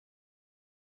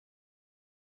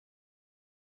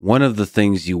One of the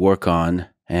things you work on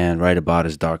and write about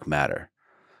is dark matter.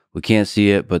 We can't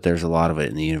see it, but there's a lot of it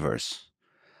in the universe.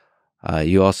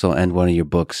 You also end one of your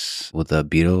books with a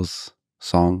Beatles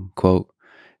song quote,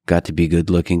 "Got to be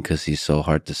good looking because he's so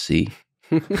hard to see."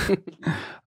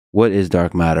 What is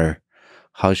dark matter?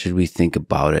 How should we think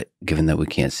about it, given that we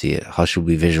can't see it? How should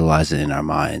we visualize it in our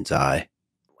mind's eye?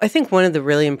 I think one of the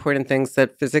really important things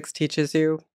that physics teaches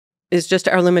you is just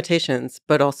our limitations,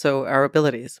 but also our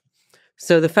abilities.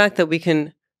 So the fact that we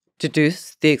can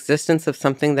deduce the existence of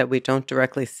something that we don't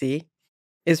directly see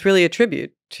is really a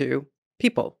tribute to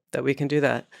people that we can do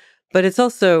that. But it's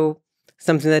also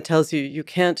something that tells you you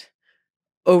can't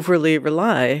overly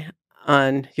rely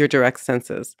on your direct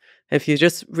senses. If you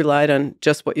just relied on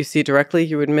just what you see directly,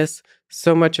 you would miss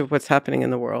so much of what's happening in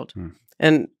the world.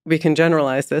 And we can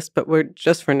generalize this, but we're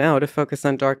just for now to focus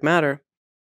on dark matter.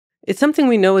 It's something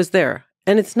we know is there.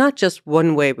 And it's not just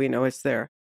one way we know it's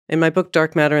there. In my book,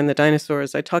 Dark Matter and the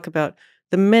Dinosaurs, I talk about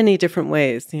the many different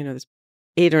ways, there's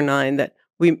 8 or 9 that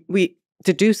we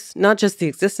deduce not just the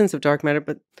existence of dark matter,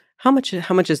 but how much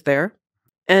is there.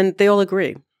 And they all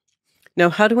agree. Now,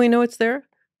 how do we know it's there?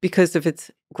 Because of its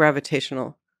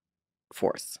gravitational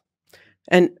force.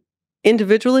 And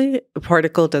individually, a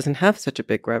particle doesn't have such a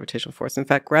big gravitational force. In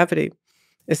fact, gravity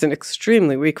is an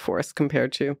extremely weak force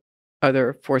compared to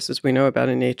other forces we know about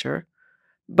in nature.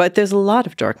 But there's a lot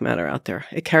of dark matter out there.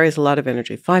 It carries a lot of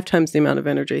energy, 5 times the amount of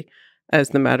energy as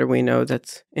the matter we know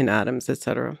that's in atoms,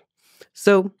 etc.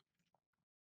 So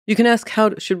you can ask,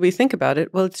 how should we think about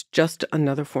it? Well, it's just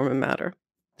another form of matter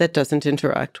that doesn't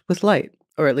interact with light,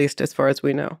 or at least as far as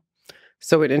we know.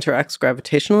 So it interacts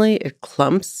gravitationally, it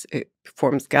clumps, it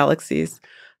forms galaxies,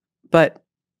 but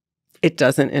it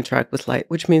doesn't interact with light,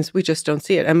 which means we just don't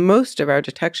see it. And most of our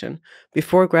detection,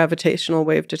 before gravitational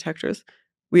wave detectors,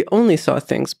 we only saw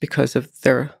things because of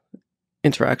their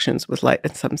interactions with light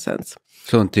in some sense.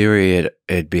 So in theory,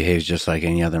 it behaves just like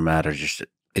any other matter,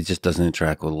 it just doesn't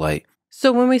interact with light.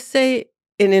 So when we say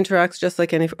it interacts just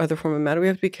like any other form of matter, we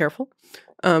have to be careful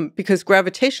because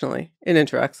gravitationally it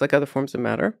interacts like other forms of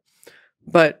matter,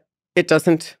 but it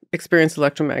doesn't experience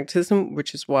electromagnetism,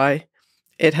 which is why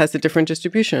it has a different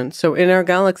distribution. So in our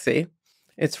galaxy,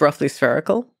 it's roughly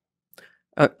spherical,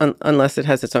 unless it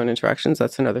has its own interactions.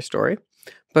 That's another story.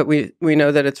 But we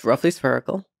know that it's roughly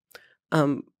spherical,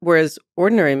 whereas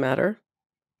ordinary matter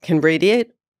can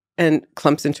radiate and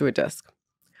clumps into a disk.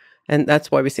 And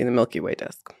that's why we see the Milky Way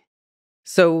disk.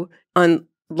 So on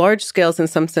large scales, in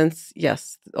some sense,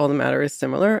 yes, all the matter is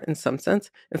similar in some sense.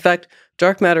 In fact,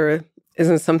 dark matter is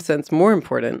in some sense more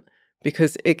important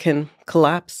because it can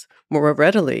collapse more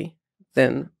readily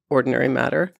than ordinary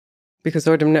matter, because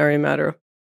ordinary matter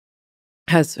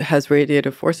has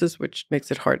radiative forces, which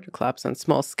makes it hard to collapse on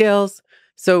small scales.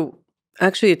 So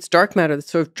actually, it's dark matter that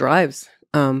sort of drives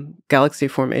galaxy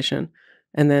formation,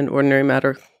 and then ordinary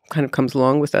matter kind of comes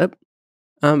along with it.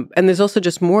 And there's also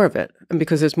just more of it. And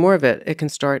because there's more of it, it can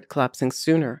start collapsing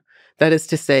sooner. That is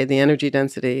to say, the energy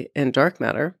density in dark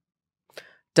matter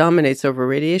dominates over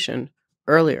radiation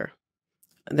earlier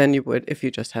than you would if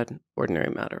you just had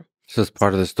ordinary matter. So it's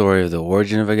part of the story of the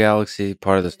origin of a galaxy,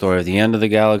 part of the story of the end of the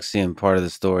galaxy, and part of the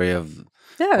story of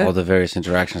all the various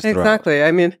interactions throughout. Exactly.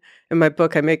 I mean, in my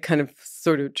book, I make kind of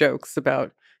sort of jokes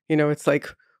about, it's like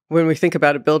when we think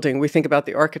about a building, we think about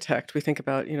the architect, we think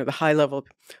about, the high level,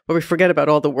 but we forget about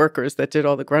all the workers that did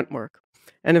all the grunt work.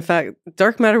 And in fact,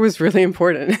 dark matter was really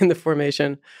important in the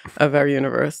formation of our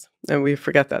universe, and we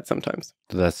forget that sometimes.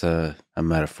 So that's a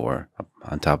metaphor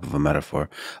on top of a metaphor.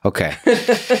 Okay.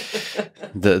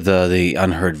 the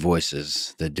unheard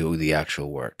voices that do the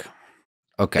actual work.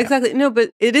 Okay. Exactly. No,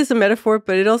 but it is a metaphor,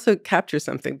 but it also captures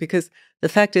something, because the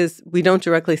fact is we don't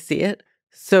directly see it,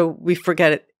 so we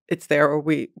forget it's there, or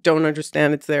we don't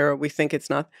understand it's there, or we think it's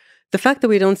not. The fact that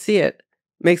we don't see it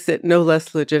makes it no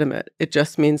less legitimate. It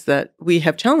just means that we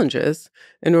have challenges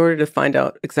in order to find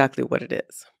out exactly what it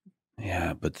is.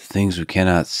 Yeah, but the things we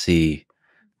cannot see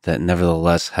that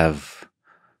nevertheless have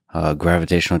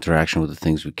gravitational interaction with the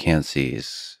things we can't see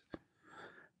is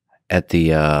at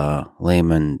the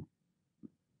layman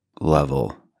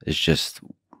level is just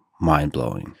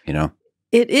mind-blowing,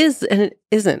 It is and it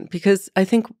isn't, because I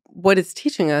think what it's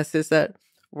teaching us is that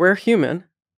we're human.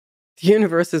 The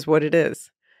universe is what it is.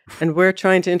 And we're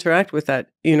trying to interact with that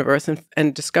universe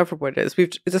and discover what it is. We've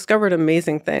discovered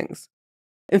amazing things.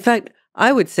 In fact,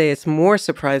 I would say it's more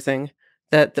surprising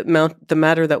that the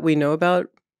matter that we know about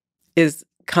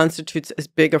constitutes as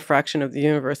big a fraction of the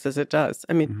universe as it does.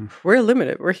 I mean, we're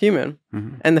limited. We're human.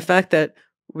 And the fact that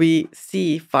we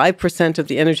see 5% of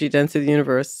the energy density of the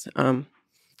universe, about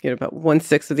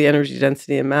 1/6 of the energy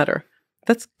density in matter,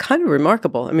 that's kind of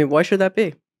remarkable. I mean, why should that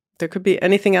be? There could be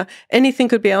anything out. Anything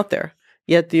could be out there.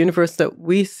 Yet the universe that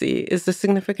we see is a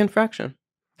significant fraction.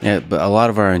 Yeah, but a lot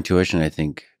of our intuition, I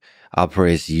think,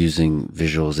 operates using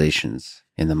visualizations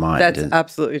in the mind. That's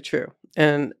absolutely true.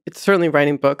 And it's certainly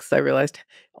writing books, I realized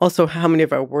also how many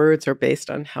of our words are based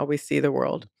on how we see the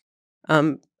world.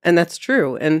 And that's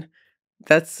true. And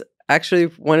that's actually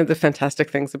one of the fantastic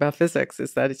things about physics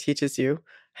is that it teaches you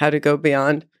how to go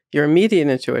beyond your immediate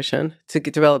intuition to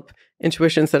develop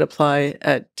intuitions that apply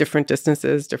at different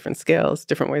distances, different scales,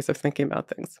 different ways of thinking about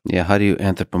things. Yeah, how do you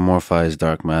anthropomorphize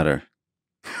dark matter?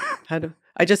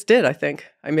 I just did, I think.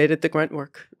 I made it the grunt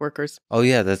workers. Oh,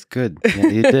 yeah, that's good. Yeah,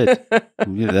 you did.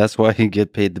 Yeah, that's why you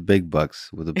get paid the big bucks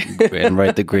and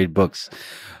write the great books.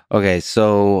 Okay,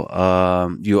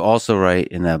 so you also write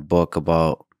in that book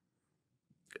about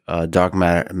dark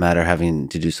matter having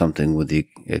to do something with the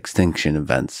extinction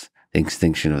events, the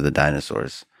extinction of the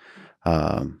dinosaurs,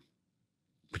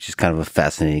 which is kind of a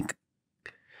fascinating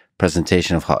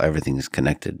presentation of how everything is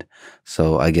connected.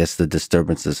 So I guess the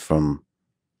disturbances from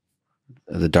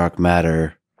the dark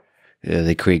matter,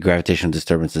 they create gravitational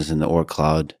disturbances in the Oort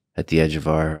cloud at the edge of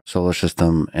our solar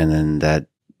system, and then that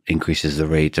increases the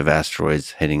rate of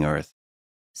asteroids hitting Earth.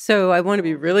 So I want to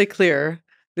be really clear.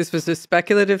 This was a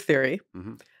speculative theory.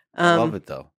 Mm-hmm. I love it,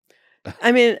 though.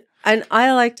 I mean, and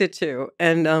I liked it too.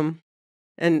 And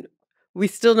we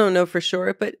still don't know for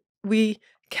sure, but we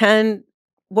can,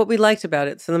 what we liked about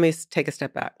it. So let me take a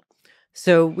step back.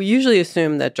 So we usually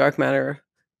assume that dark matter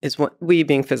is what, we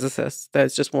being physicists, that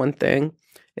it's just one thing.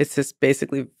 It's just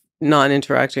basically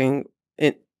non-interacting,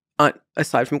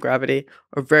 aside from gravity,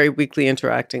 or very weakly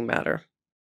interacting matter.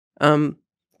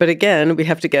 But again, we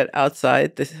have to get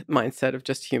outside this mindset of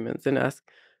just humans and ask,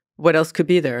 what else could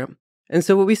be there? And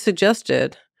so what we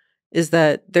suggested is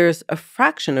that there's a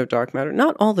fraction of dark matter,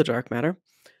 not all the dark matter,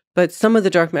 but some of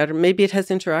the dark matter, maybe it has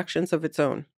interactions of its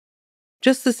own.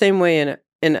 Just the same way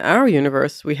in our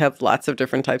universe, we have lots of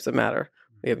different types of matter.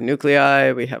 We have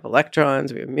nuclei, we have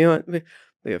electrons, we have muons,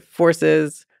 we have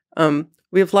forces.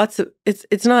 We have lots of,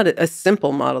 it's not a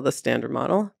simple model, the standard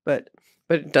model, but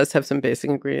it does have some basic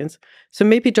ingredients. So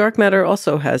maybe dark matter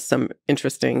also has some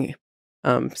interesting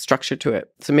structure to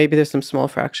it. So maybe there's some small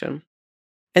fraction.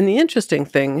 And the interesting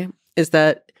thing is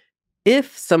that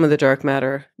if some of the dark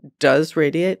matter does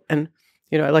radiate, and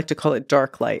I like to call it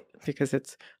dark light because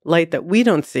it's light that we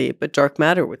don't see, but dark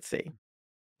matter would see.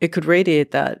 It could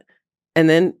radiate that, and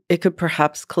then it could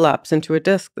perhaps collapse into a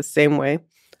disk the same way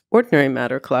ordinary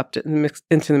matter collapsed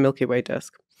into the Milky Way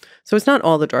disk. So it's not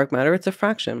all the dark matter, it's a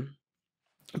fraction.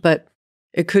 But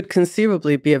it could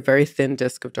conceivably be a very thin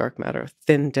disk of dark matter,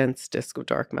 thin, dense disk of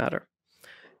dark matter.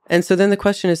 And so then the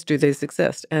question is, do these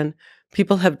exist? And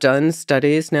people have done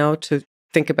studies now to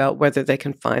think about whether they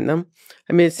can find them.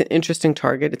 I mean, it's an interesting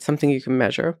target. It's something you can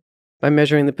measure. By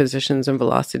measuring the positions and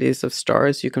velocities of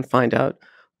stars, you can find out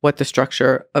what the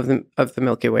structure of the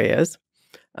Milky Way is.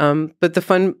 But the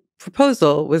fun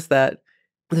proposal was that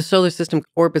the solar system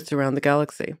orbits around the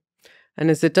galaxy. And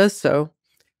as it does so,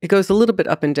 it goes a little bit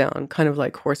up and down, kind of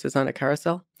like horses on a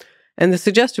carousel. And the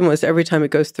suggestion was every time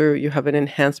it goes through, you have an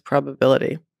enhanced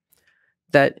probability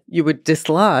that you would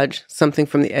dislodge something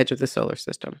from the edge of the solar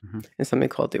system in something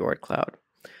called the Oort cloud.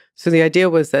 So the idea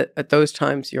was that at those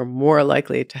times, you're more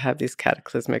likely to have these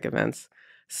cataclysmic events,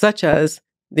 such as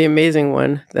the amazing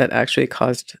one that actually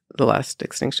caused the last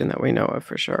extinction that we know of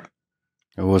for sure.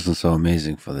 It wasn't so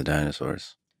amazing for the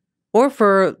dinosaurs. Or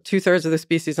for 2/3 of the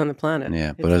species on the planet.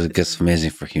 Yeah, but it gets amazing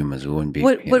for humans. We wouldn't be.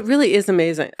 What really is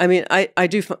amazing, I mean,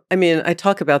 I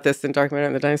talk about this in Dark Matter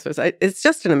and the Dinosaurs. It's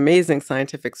just an amazing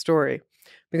scientific story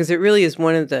because it really is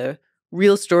one of the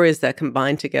real stories that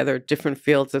combine together different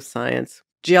fields of science.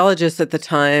 Geologists at the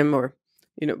time, or,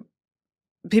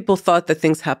 people thought that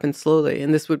things happened slowly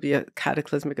and this would be a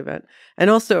cataclysmic event. And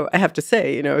also, I have to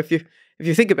say, if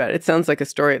you think about it, it sounds like a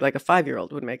story like a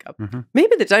 5-year-old would make up.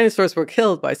 Maybe the dinosaurs were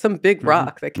killed by some big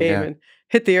rock that came and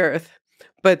hit the earth.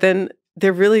 But then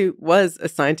there really was a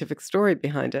scientific story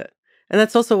behind it. And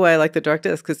that's also why I like the dark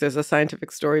disk, because there's a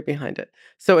scientific story behind it.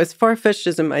 So as far-fetched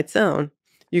as it might sound,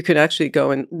 you could actually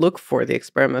go and look for the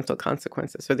experimental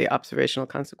consequences or the observational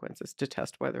consequences to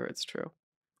test whether it's true.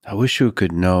 I wish you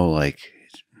could know like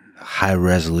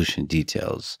high-resolution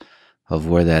details of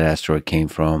where that asteroid came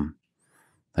from.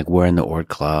 Like where in the Oort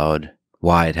cloud,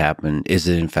 why it happened, is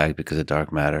it in fact because of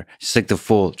dark matter? Just like the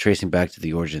full tracing back to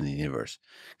the origin of the universe.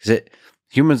 Because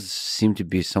humans seem to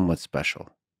be somewhat special,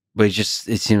 but it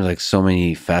seems like so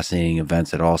many fascinating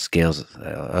events at all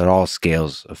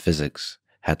scales of physics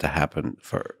had to happen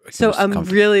for. So I'm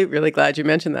really, really glad you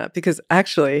mentioned that, because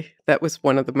actually that was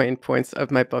one of the main points of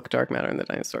my book, Dark Matter and the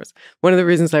Dinosaurs. One of the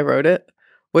reasons I wrote it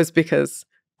was because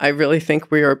I really think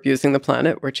we are abusing the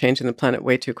planet. We're changing the planet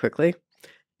way too quickly.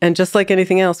 And just like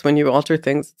anything else, when you alter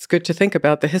things, it's good to think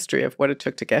about the history of what it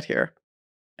took to get here.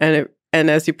 And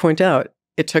as you point out,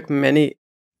 it took many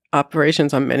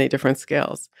operations on many different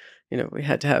scales. We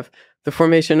had to have the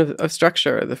formation of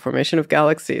structure, the formation of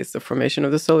galaxies, the formation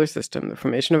of the solar system, the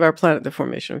formation of our planet, the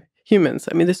formation of humans.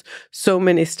 I mean, there's so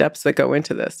many steps that go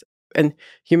into this. And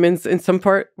humans, in some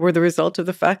part, were the result of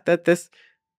the fact that this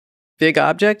big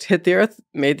object hit the Earth,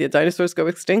 made the dinosaurs go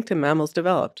extinct, and mammals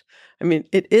developed. I mean,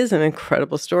 it is an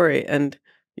incredible story. And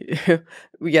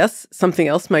yes, something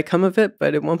else might come of it,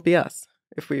 but it won't be us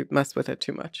if we mess with it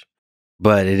too much.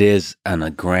 But it is, on a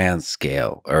grand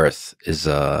scale, Earth is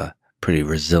a pretty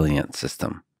resilient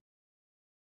system.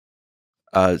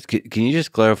 Can you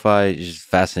just clarify, it's just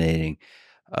fascinating,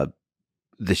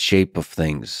 the shape of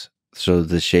things? So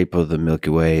the shape of the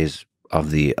Milky Way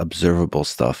of the observable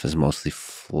stuff is mostly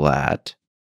flat.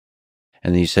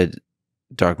 And then you said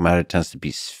dark matter tends to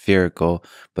be spherical,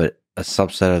 but a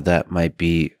subset of that might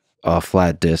be a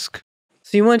flat disk.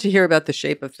 So you want to hear about the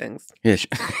shape of things? Yes,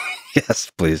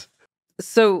 yes, please.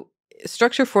 So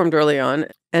structure formed early on,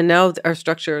 and now our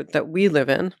structure that we live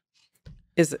in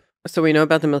is, so we know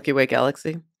about the Milky Way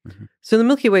galaxy. Mm-hmm. So the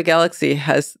Milky Way galaxy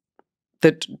has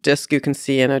the disk you can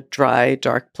see in a dry,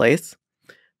 dark place.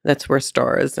 That's where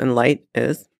stars and light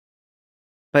is.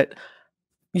 But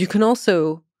you can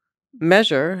also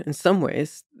measure, in some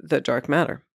ways, the dark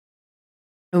matter.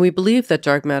 And we believe that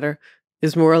dark matter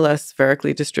is more or less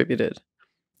spherically distributed.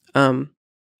 And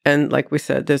like we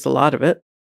said, there's a lot of it.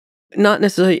 Not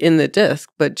necessarily in the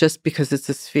disk, but just because it's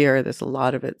a sphere, there's a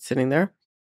lot of it sitting there.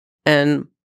 And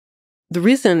the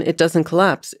reason it doesn't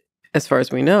collapse, as far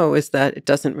as we know, is that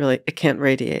it can't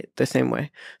radiate the same way.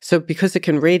 So because it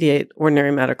can radiate,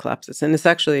 ordinary matter collapses. And it's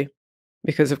actually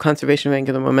because of conservation of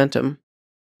angular momentum,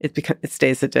 it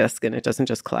stays a disk and it doesn't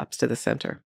just collapse to the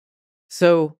center.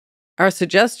 So our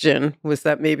suggestion was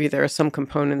that maybe there are some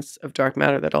components of dark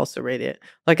matter that also radiate.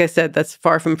 Like I said, that's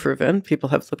far from proven. People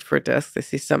have looked for disks. They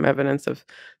see some evidence of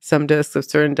some disks of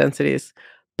certain densities.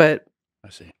 But I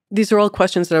see. These are all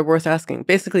questions that are worth asking.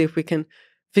 Basically, if we can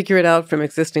figure it out from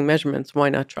existing measurements, why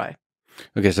not try?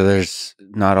 Okay, so there's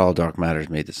not all dark matter is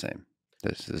made the same.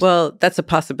 Well, that's a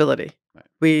possibility. Right.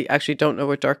 We actually don't know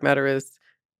what dark matter is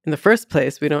in the first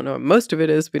place. We don't know what most of it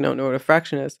is. We don't know what a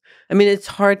fraction is. I mean, it's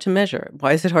hard to measure.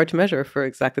 Why is it hard to measure? For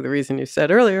exactly the reason you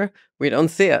said earlier, we don't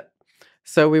see it.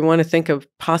 So we want to think of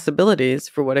possibilities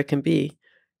for what it can be,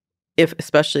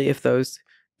 especially if those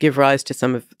give rise to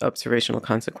some observational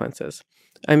consequences.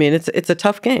 I mean, it's a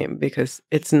tough game because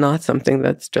it's not something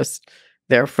that's just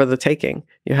there for the taking.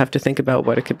 You have to think about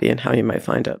what it could be and how you might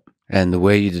find it. And the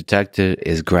way you detect it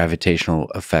is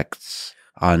gravitational effects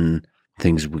on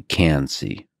things we can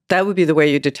see. That would be the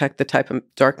way you detect the type of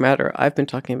dark matter I've been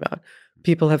talking about.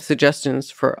 People have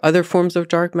suggestions for other forms of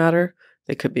dark matter.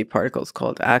 They could be particles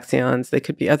called axions. They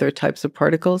could be other types of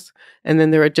particles. And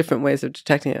then there are different ways of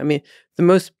detecting it. I mean, the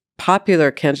most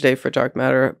popular candidate for dark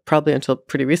matter, probably until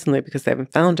pretty recently because they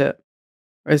haven't found it,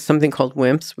 is something called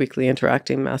WIMPs, weakly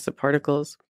interacting massive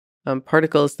particles.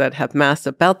 Particles that have mass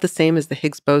about the same as the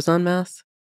Higgs boson mass.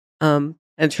 And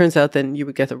it turns out then you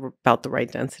would get about the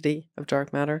right density of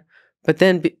dark matter. But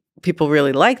then people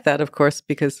really like that, of course,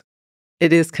 because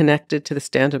it is connected to the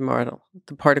standard model,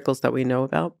 the particles that we know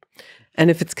about. And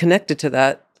if it's connected to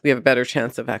that, we have a better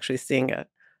chance of actually seeing it.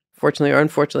 Fortunately or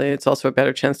unfortunately, it's also a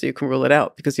better chance that you can rule it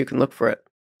out because you can look for it.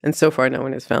 And so far, no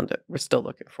one has found it. We're still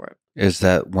looking for it. Is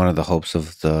that one of the hopes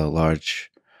of the Large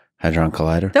Hadron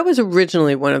Collider? That was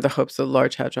originally one of the hopes of the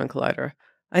Large Hadron Collider.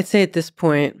 I'd say at this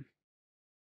point,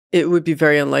 it would be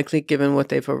very unlikely given what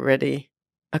they've already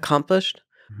accomplished.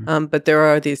 Mm-hmm. But there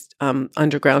are these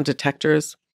underground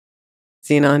detectors,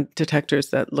 xenon detectors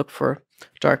that look for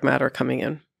dark matter coming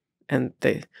in. And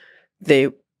they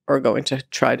are going to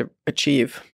try to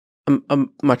achieve a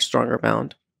much stronger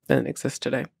bound than exists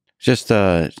today. Just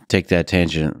take that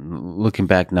tangent. Looking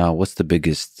back now, what's the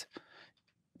biggest,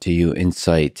 to you,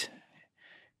 insight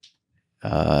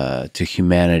to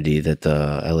humanity that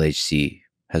the LHC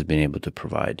has been able to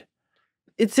provide?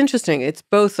 It's interesting. It's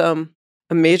both a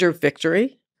major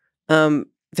victory. The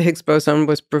Higgs boson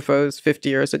was proposed 50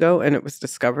 years ago, and it was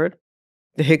discovered.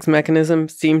 The Higgs mechanism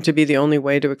seemed to be the only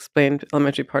way to explain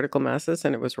elementary particle masses,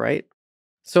 and it was right.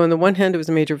 So on the one hand, it was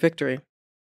a major victory.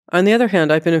 On the other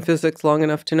hand, I've been in physics long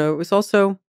enough to know it was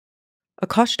also a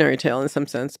cautionary tale in some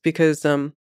sense, because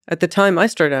at the time I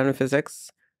started out in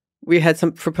physics, we had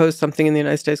proposed something in the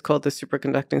United States called the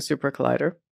superconducting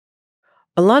supercollider.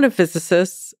 A lot of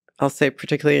physicists, I'll say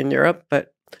particularly in Europe,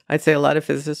 but I'd say a lot of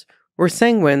physicists were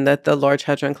sanguine that the Large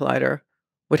Hadron Collider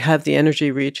would have the energy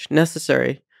reach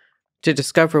necessary to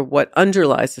discover what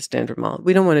underlies the standard model.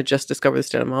 We don't want to just discover the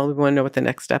standard model. We want to know what the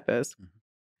next step is.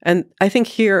 And I think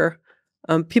here,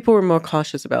 people were more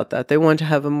cautious about that. They wanted to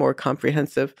have a more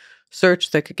comprehensive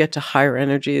search that could get to higher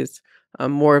energies,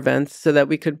 more events, so that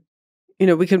we could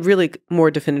really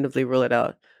more definitively rule it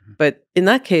out. But in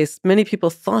that case, many people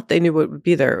thought they knew what would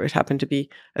be there. It happened to be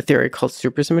a theory called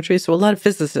supersymmetry. So a lot of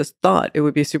physicists thought it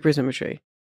would be supersymmetry.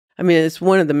 I mean, it's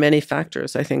one of the many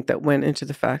factors, I think, that went into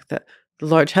the fact that the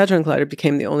Large Hadron Collider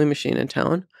became the only machine in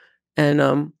town. And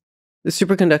the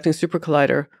superconducting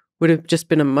supercollider would have just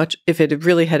been if it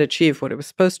really had achieved what it was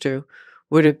supposed to,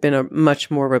 would have been a much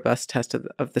more robust test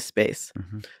of the space.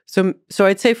 So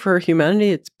I'd say for humanity,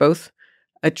 it's both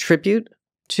a tribute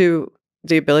to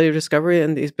the ability of discovery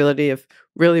and the ability of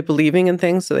really believing in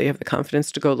things so that you have the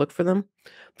confidence to go look for them.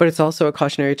 But it's also a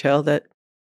cautionary tale that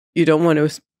you don't want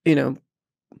to,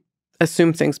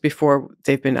 assume things before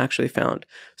they've been actually found.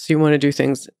 So you want to do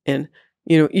things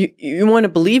you want to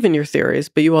believe in your theories,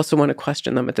 but you also want to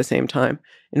question them at the same time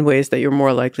in ways that you're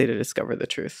more likely to discover the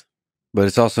truth. But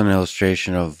it's also an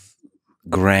illustration of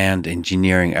grand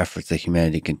engineering efforts that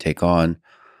humanity can take on,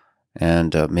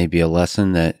 and maybe a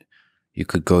lesson that you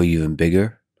could go even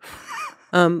bigger.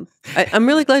 I'm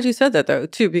really glad you said that, though,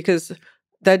 too, because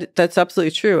that's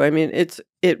absolutely true. I mean,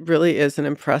 it really is an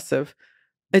impressive.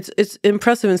 It's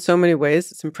impressive in so many ways.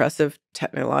 It's impressive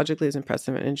technologically. It's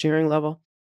impressive at engineering level.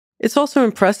 It's also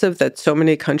impressive that so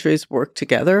many countries work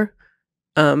together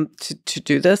to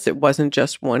do this. It wasn't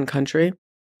just one country,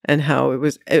 and how it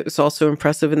was also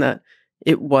impressive in that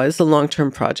it was a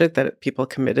long-term project that people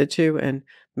committed to and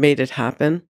made it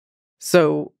happen.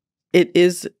 So it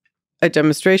is a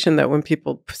demonstration that when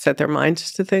people set their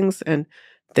minds to things and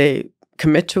they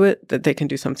commit to it, that they can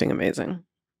do something amazing.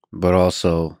 But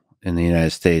also in the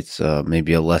United States,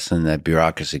 maybe a lesson that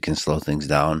bureaucracy can slow things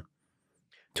down.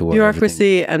 To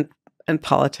bureaucracy and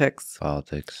politics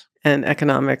and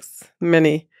economics,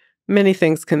 many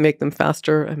things can make them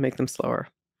faster and make them slower.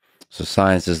 So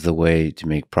science is the way to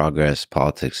make progress.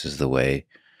 Politics is the way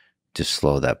to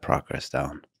slow that progress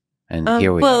down. And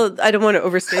here we are. Well, I don't want to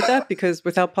overstate that, because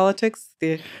without politics,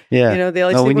 the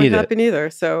LHC wouldn't happen either.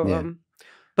 So,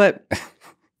 but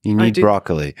you need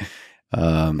broccoli.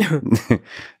 But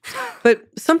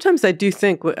sometimes I do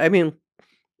think. I mean,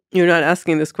 you're not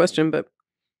asking this question, but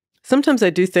sometimes I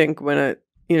do think when I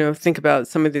think about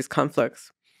some of these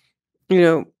conflicts,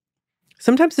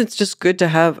 sometimes it's just good to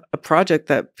have a project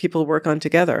that people work on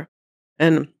together.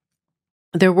 And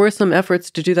there were some efforts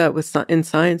to do that in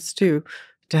science too,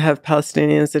 to have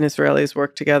Palestinians and Israelis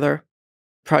work together.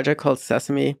 A project called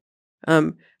Sesame.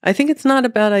 I think it's not a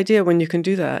bad idea when you can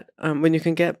do that. When you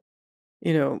can get,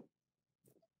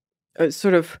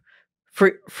 sort of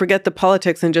forget the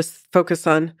politics and just focus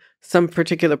on some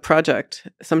particular project.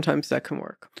 Sometimes that can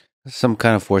work. Some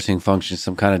kind of forcing function,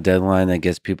 some kind of deadline that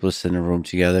gets people to sit in a room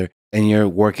together, and you're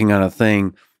working on a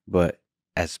thing, but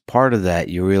as part of that,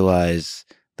 you realize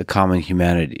the common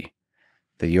humanity,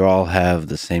 that you all have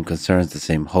the same concerns, the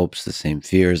same hopes, the same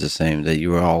fears, that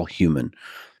you are all human.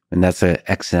 And that's an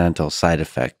accidental side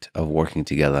effect of working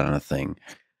together on a thing.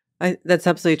 That's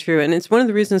absolutely true. And it's one of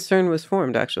the reasons CERN was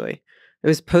formed, actually. It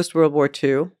was post-World War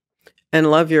II, and a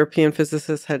lot of European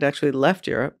physicists had actually left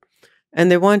Europe, and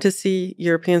they wanted to see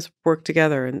Europeans work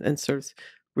together and sort of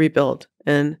rebuild.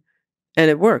 And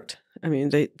it worked. I mean,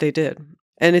 they did.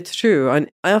 And it's true.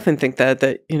 I often think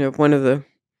that one of the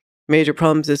major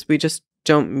problems is we just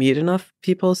don't meet enough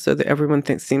people, so that everyone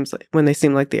seems like when they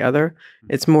seem like the other,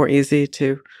 it's more easy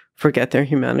to forget their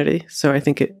humanity. So I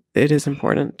think it is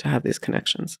important to have these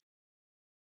connections.